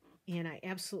 And I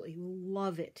absolutely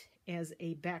love it as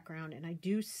a background. And I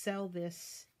do sell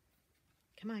this...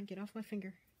 Come on, get off my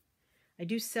finger. I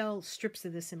do sell strips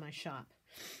of this in my shop.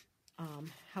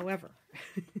 However,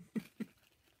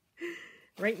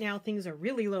 right now things are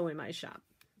really low in my shop.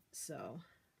 So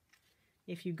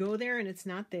if you go there and it's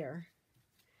not there,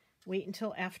 wait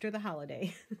until after the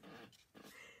holiday.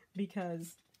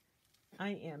 Because I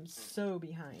am so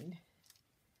behind.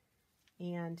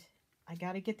 And I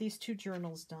got to get these 2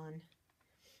 journals done.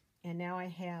 And now I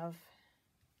have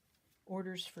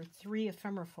orders for 3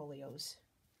 ephemera folios.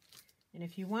 And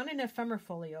if you want an ephemera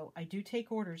folio, I do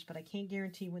take orders, but I can't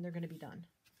guarantee when they're going to be done.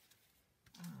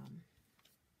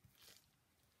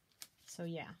 So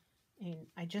yeah, and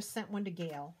I just sent one to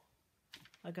Gail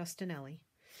Augustinelli,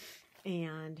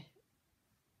 and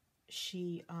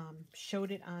she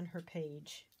showed it on her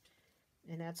page.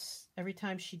 And that's, every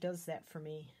time she does that for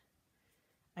me,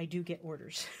 I do get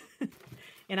orders.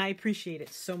 And I appreciate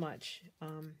it so much.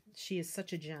 She is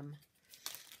such a gem.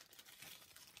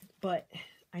 But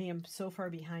I am so far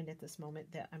behind at this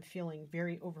moment that I'm feeling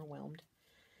very overwhelmed,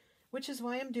 which is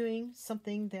why I'm doing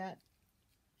something that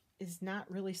is not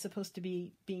really supposed to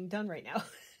be being done right now.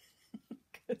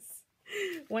 Because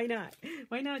why not?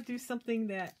 Why not do something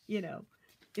that, you know,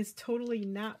 is totally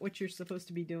not what you're supposed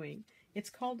to be doing? It's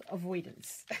called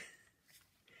avoidance.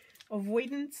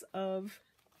 Avoidance of,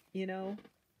 you know,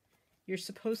 you're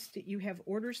supposed to, you have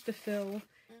orders to fill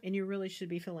and you really should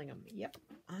be filling them. Yep,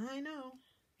 I know.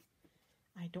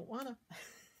 I don't want to.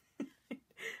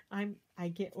 I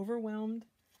get overwhelmed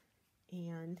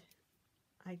and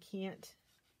I can't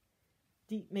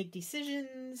make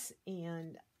decisions,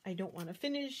 and I don't want to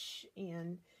finish,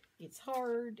 and it's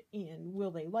hard, and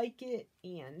will they like it,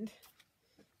 and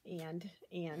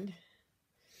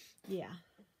yeah.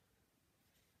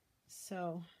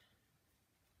 So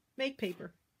make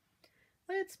paper.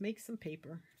 Let's make some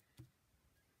paper.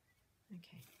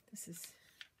 Okay, this is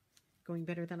going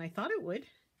better than I thought it would.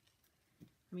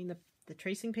 I mean, the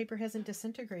tracing paper hasn't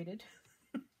disintegrated.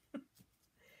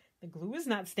 The glue is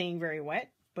not staying very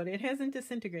wet, but it hasn't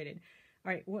disintegrated.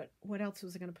 All right, what else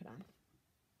was I going to put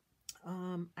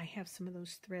on? I have some of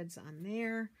those threads on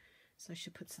there, so I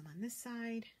should put some on this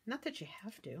side. Not that you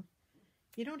have to.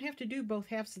 You don't have to do both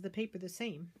halves of the paper the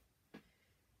same.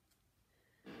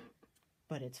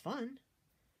 But it's fun.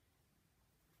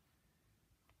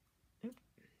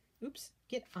 Oops,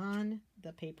 get on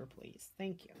the paper, please.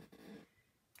 Thank you.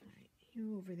 All right,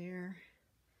 you over there.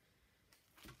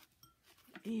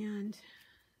 And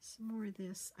some more of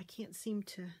this. I can't seem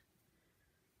to,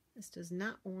 this does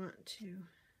not want to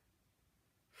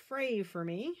fray for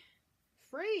me.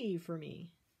 Fray for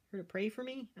me. Heard to pray for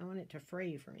me? I want it to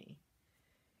fray for me.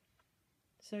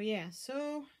 So yeah,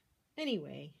 so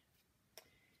anyway,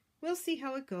 we'll see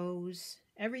how it goes.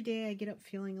 Every day I get up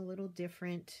feeling a little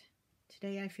different.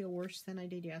 Today I feel worse than I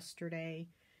did yesterday.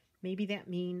 Maybe that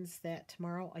means that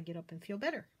tomorrow I get up and feel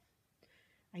better.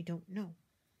 I don't know.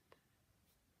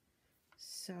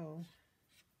 So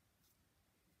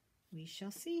we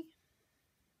shall see.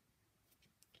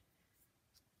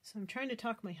 So I'm trying to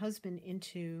talk my husband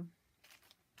into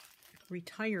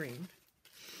retiring,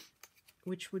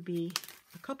 which would be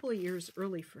a couple of years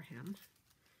early for him.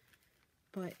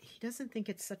 But he doesn't think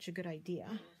it's such a good idea.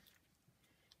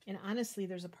 And honestly,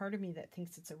 there's a part of me that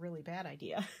thinks it's a really bad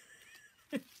idea.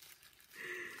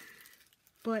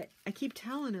 But I keep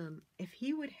telling him, if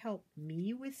he would help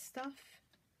me with stuff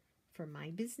for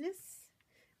my business,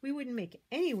 we wouldn't make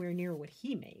anywhere near what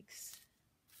he makes.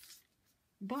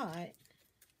 But,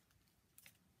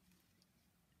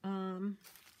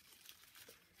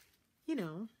 you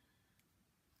know,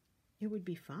 it would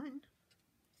be fun.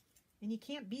 And you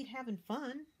can't beat having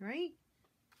fun, right?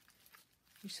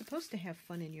 You're supposed to have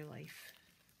fun in your life.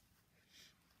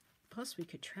 Plus, we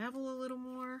could travel a little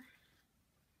more.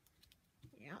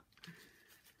 Yeah,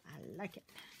 I like it.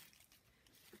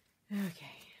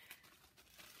 Okay.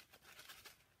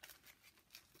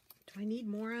 Do I need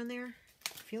more on there?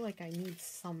 I feel like I need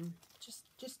some,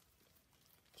 just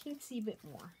teensy bit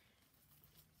more.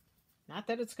 Not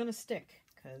that it's going to stick,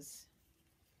 because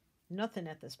nothing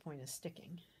at this point is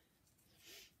sticking.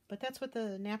 But that's what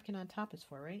the napkin on top is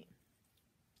for, right?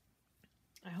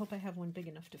 I hope I have one big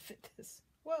enough to fit this.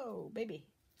 Whoa, baby.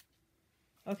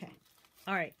 Okay.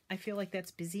 All right. I feel like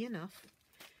that's busy enough.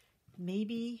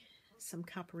 Maybe some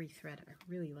coppery thread. I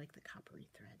really like the coppery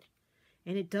thread.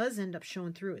 And it does end up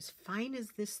showing through. As fine as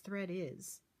this thread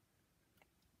is,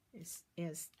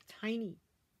 as tiny,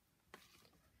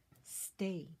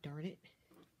 darn it.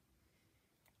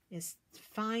 As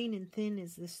fine and thin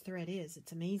as this thread is,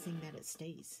 it's amazing that it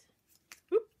stays.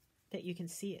 Whoop, that you can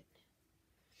see it.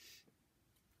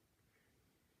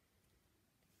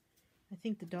 I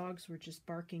think the dogs were just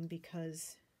barking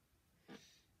because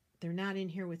they're not in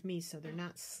here with me, so they're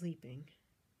not sleeping.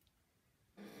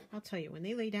 I'll tell you, when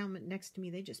they lay down next to me,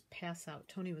 they just pass out.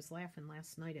 Tony was laughing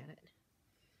last night at it.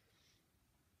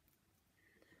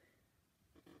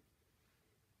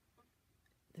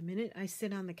 The minute I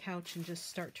sit on the couch and just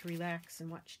start to relax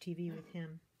and watch TV with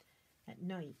him at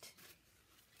night,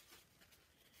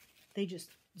 they just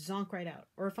zonk right out.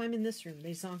 Or if I'm in this room,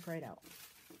 they zonk right out.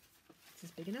 Is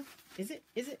this big enough? Is it?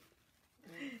 Is it?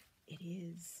 It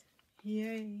is.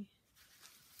 Yay.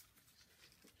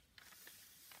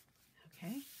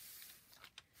 Okay.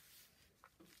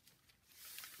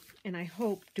 And I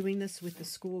hope doing this with the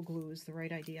school glue is the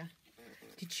right idea.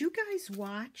 Did you guys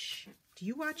watch... Do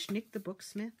you watch Nick the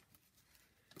Booksmith?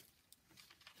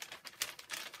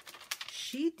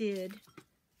 She did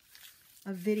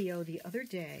a video the other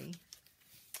day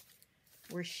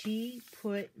where she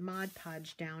put Mod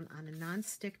Podge down on a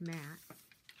nonstick mat,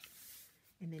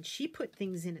 and then she put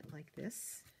things in it like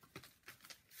this.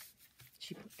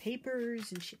 She put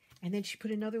papers, and then she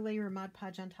put another layer of Mod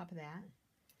Podge on top of that,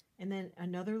 and then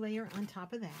another layer on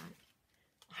top of that.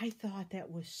 I thought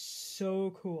that was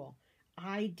so cool.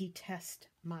 I detest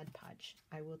Mod Podge.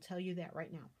 I will tell you that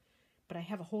right now. But I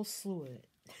have a whole slew of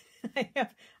it.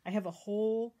 I have a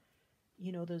whole,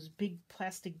 you know, those big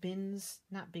plastic bins,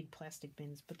 not big plastic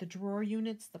bins, but the drawer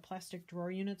units, the plastic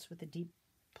drawer units with the deep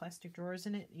plastic drawers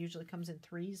in it. It usually comes in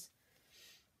 3s.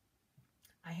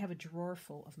 I have a drawer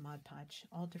full of Mod Podge,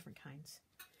 all different kinds.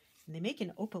 And they make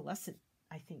an opalescent,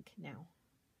 I think, now.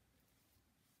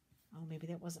 Oh, maybe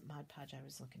that wasn't Mod Podge I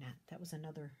was looking at. That was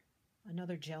another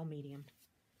gel medium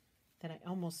that I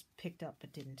almost picked up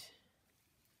but didn't.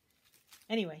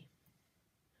 Anyway,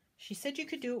 she said you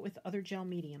could do it with other gel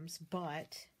mediums,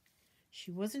 but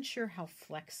she wasn't sure how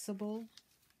flexible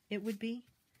it would be.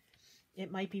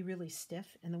 It might be really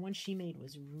stiff, and the one she made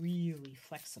was really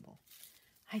flexible.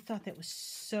 I thought that was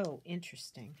so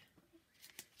interesting.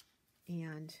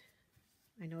 And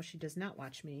I know she does not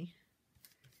watch me.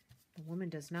 The woman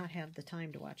does not have the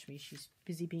time to watch me. She's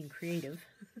busy being creative.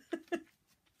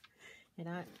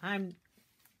 And I'm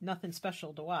nothing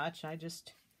special to watch. I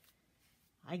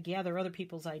gather other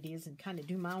people's ideas and kind of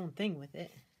do my own thing with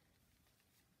it.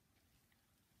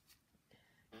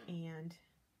 And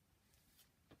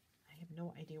I have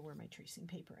no idea where my tracing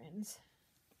paper ends.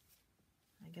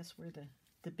 I guess where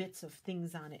the bits of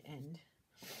things on it end.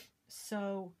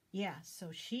 So, yeah, so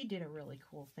she did a really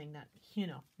cool thing that, you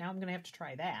know, now I'm going to have to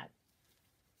try that.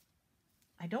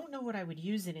 I don't know what I would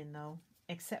use it in, though,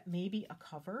 except maybe a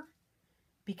cover,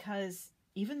 because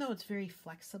even though it's very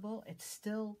flexible, it's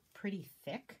still pretty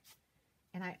thick,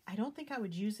 and I don't think I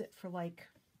would use it for, like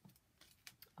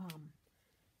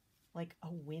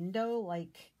a window,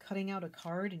 like cutting out a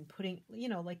card and putting, you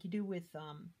know, like you do with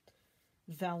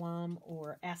vellum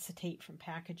or acetate from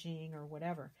packaging or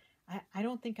whatever. I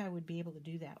don't think I would be able to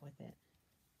do that with it.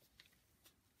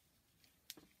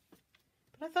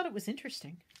 But I thought it was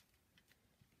interesting.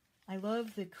 I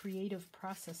love the creative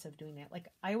process of doing that. Like,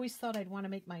 I always thought I'd want to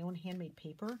make my own handmade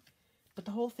paper, but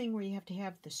the whole thing where you have to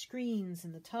have the screens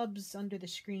and the tubs under the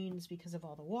screens because of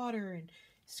all the water, and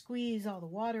squeeze all the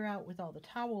water out with all the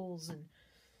towels, and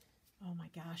oh my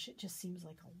gosh, it just seems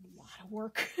like a lot of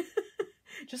work.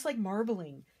 Just like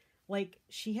marbling. Like,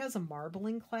 she has a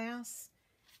marbling class,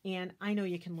 and I know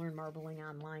you can learn marbling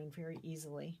online very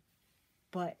easily,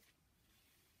 but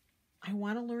I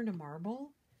want to learn to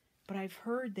marble. But I've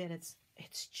heard that it's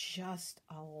just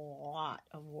a lot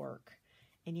of work.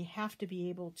 And you have to be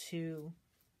able to,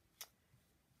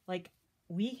 like,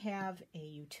 we have a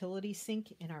utility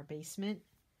sink in our basement.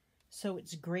 So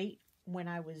it's great when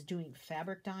I was doing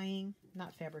fabric dyeing,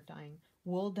 not fabric dyeing,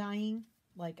 wool dyeing.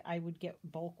 Like, I would get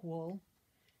bulk wool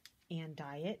and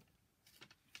dye it.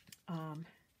 I'm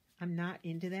not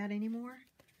into that anymore.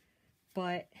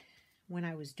 But when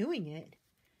I was doing it,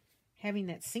 having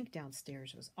that sink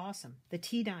downstairs was awesome. The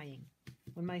tea dyeing.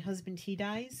 When my husband tea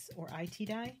dyes, or I tea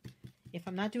dye, if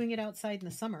I'm not doing it outside in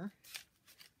the summer,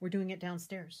 we're doing it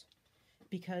downstairs.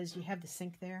 Because you have the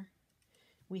sink there.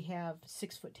 We have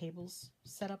 6-foot tables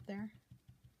set up there.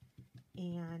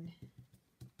 And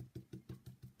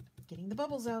getting the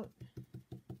bubbles out.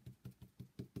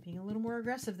 Being a little more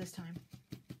aggressive this time.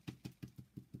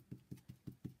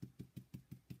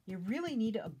 You really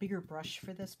need a bigger brush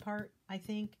for this part, I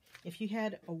think. If you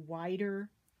had a wider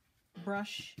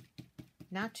brush,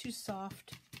 not too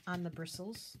soft on the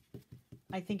bristles,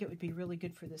 I think it would be really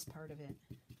good for this part of it.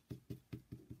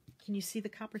 Can you see the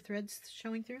copper threads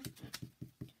showing through?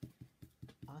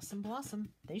 Awesome blossom.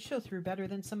 They show through better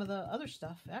than some of the other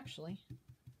stuff, actually.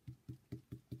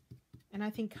 And I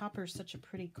think copper is such a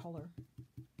pretty color.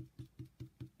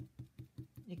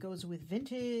 It goes with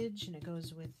vintage, and it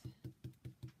goes with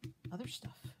other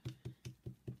stuff.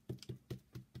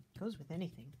 It goes with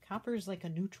anything. Copper is like a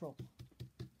neutral.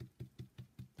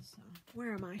 So,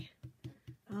 where am I?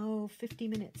 Oh, 50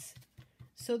 minutes.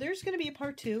 So there's going to be a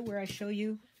part 2 where I show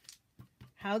you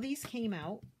how these came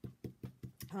out.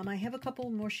 I have a couple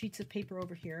more sheets of paper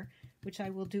over here, which I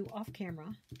will do off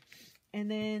camera.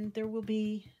 And then there will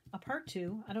be a part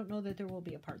 2. I don't know that there will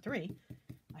be a part 3.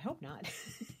 I hope not.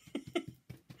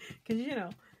 Because, you know,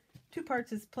 2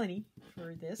 parts is plenty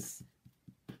for this.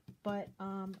 But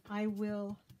I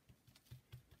will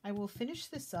finish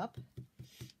this up.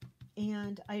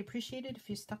 And I appreciate it if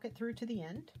you stuck it through to the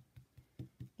end.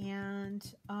 And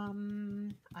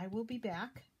I will be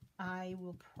back. I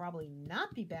will probably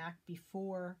not be back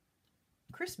before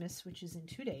Christmas, which is in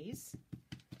 2 days.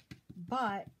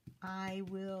 But I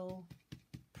will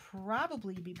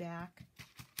probably be back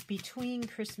between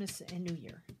Christmas and New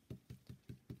Year.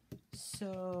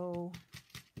 So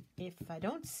if I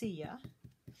don't see ya,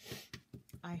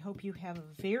 I hope you have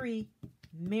a very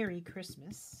Merry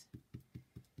Christmas,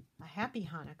 a Happy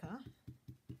Hanukkah,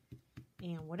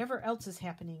 and whatever else is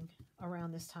happening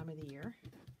around this time of the year.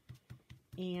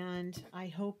 And I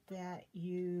hope that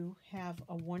you have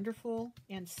a wonderful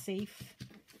and safe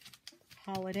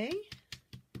holiday.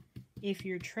 If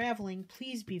you're traveling,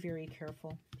 please be very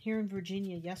careful. Here in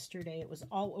Virginia yesterday, it was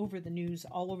all over the news,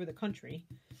 all over the country,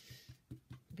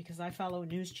 because I follow a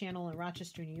news channel in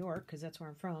Rochester, New York, because that's where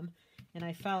I'm from. And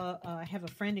I have a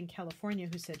friend in California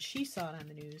who said she saw it on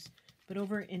the news. But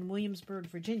over in Williamsburg,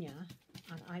 Virginia,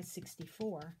 on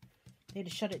I-64, they had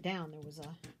to shut it down. There was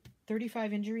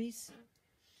 35 injuries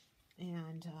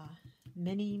and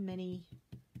many, many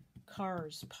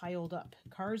cars piled up.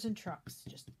 Cars and trucks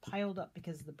just piled up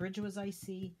because the bridge was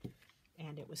icy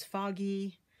and it was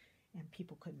foggy and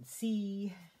people couldn't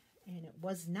see. And it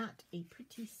was not a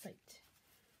pretty sight.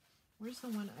 Where's the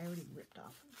one I already ripped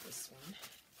off of this one?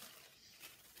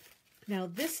 Now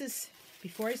this is,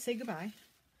 before I say goodbye,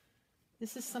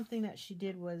 this is something that she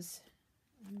did was,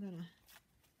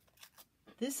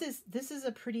 this is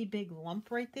a pretty big lump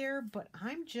right there, but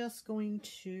I'm just going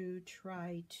to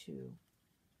try to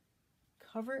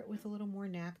cover it with a little more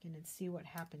napkin and see what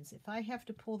happens. If I have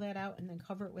to pull that out and then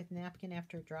cover it with napkin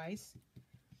after it dries,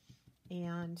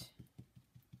 and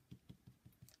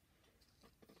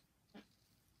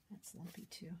that's lumpy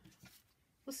too.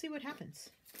 We'll see what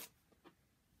happens.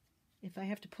 If I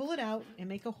have to pull it out and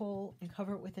make a hole and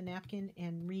cover it with a napkin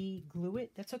and re-glue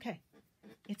it, that's okay.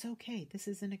 It's okay. This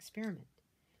is an experiment.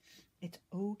 It's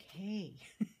okay.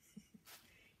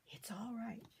 It's all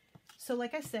right. So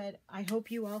like I said, I hope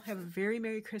you all have a very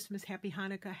Merry Christmas, Happy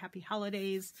Hanukkah, Happy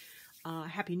Holidays,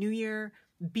 Happy New Year.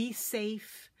 Be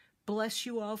safe. Bless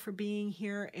you all for being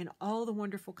here and all the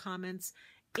wonderful comments,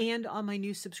 and all my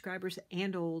new subscribers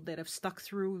and old that have stuck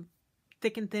through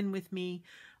thick and thin with me.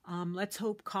 Let's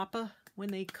hope COPPA,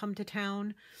 when they come to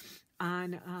town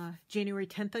on January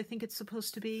 10th, I think it's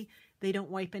supposed to be, they don't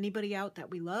wipe anybody out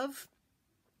that we love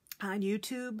on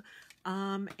YouTube.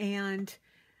 And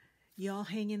y'all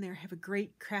hang in there. Have a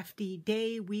great crafty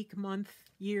day, week, month,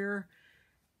 year.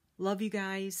 Love you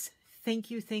guys.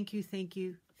 Thank you, thank you, thank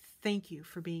you. Thank you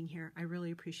for being here. I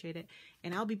really appreciate it.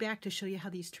 And I'll be back to show you how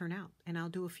these turn out. And I'll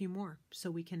do a few more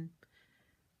so we can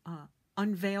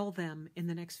unveil them in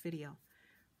the next video.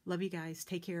 Love you guys.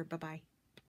 Take care. Bye-bye.